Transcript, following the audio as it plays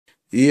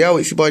Yo,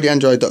 it's your boy the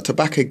Android Doctor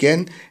back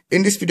again.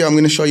 In this video I'm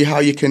going to show you how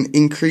you can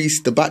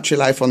increase the battery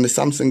life on the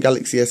Samsung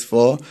Galaxy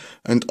S4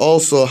 and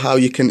also how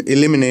you can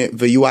eliminate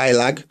the UI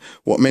lag,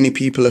 what many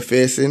people are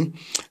facing.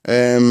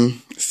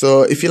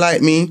 So if you're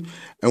like me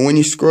and when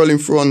you're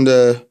scrolling through on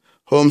the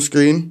home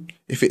screen,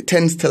 if it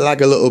tends to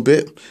lag a little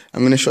bit,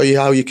 I'm going to show you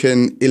how you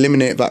can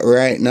eliminate that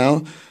right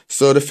now.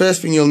 So the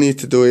first thing you'll need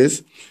to do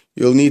is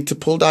you'll need to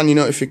pull down your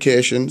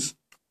notifications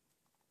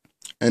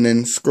and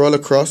then scroll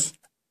across.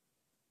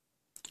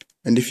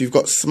 And if you've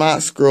got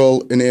Smart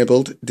Scroll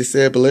enabled,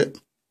 disable it.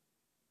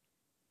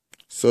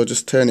 So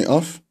just turn it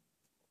off.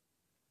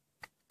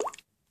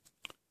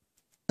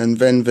 And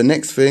then the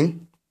next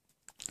thing,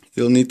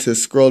 you'll need to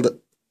scroll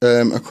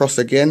across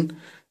again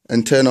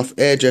and turn off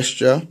air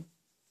gesture.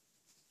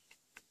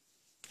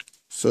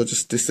 So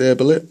just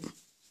disable it.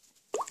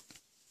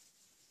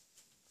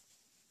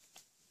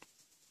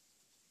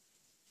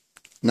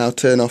 Now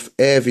turn off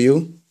air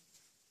view.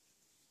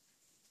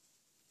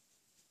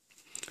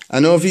 I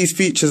know these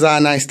features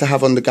are nice to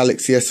have on the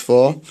Galaxy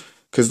S4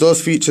 because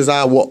those features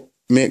are what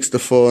makes the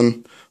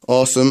phone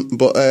awesome.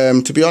 But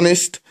to be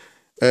honest,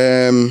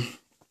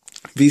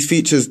 these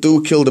features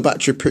do kill the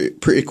battery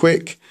pretty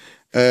quick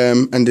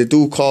and they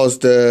do cause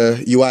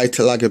the UI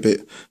to lag a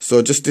bit.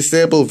 So just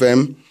disable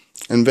them,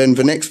 and then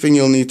the next thing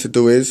you'll need to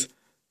do is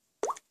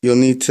you'll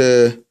need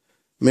to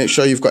make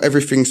sure you've got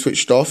everything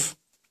switched off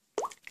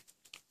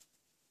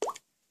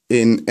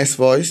in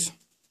S-Voice.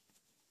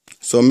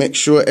 So make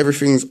sure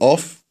everything's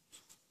off.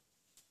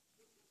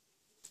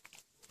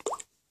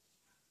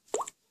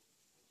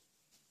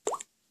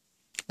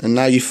 And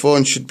now your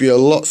phone should be a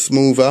lot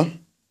smoother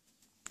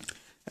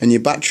and your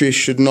battery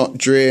should not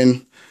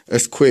drain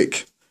as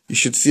quick. You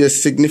should see a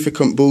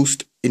significant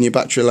boost in your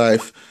battery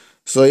life.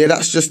 So yeah,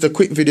 that's just a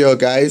quick video,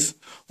 guys,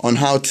 on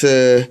how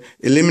to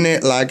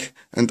eliminate lag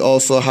and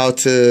also how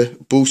to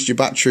boost your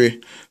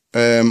battery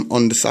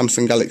on the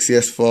Samsung Galaxy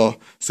S4.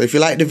 So if you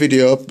like the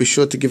video, be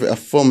sure to give it a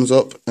thumbs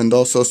up and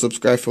also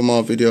subscribe for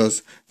more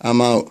videos. I'm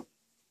out.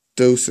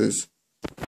 Deuces.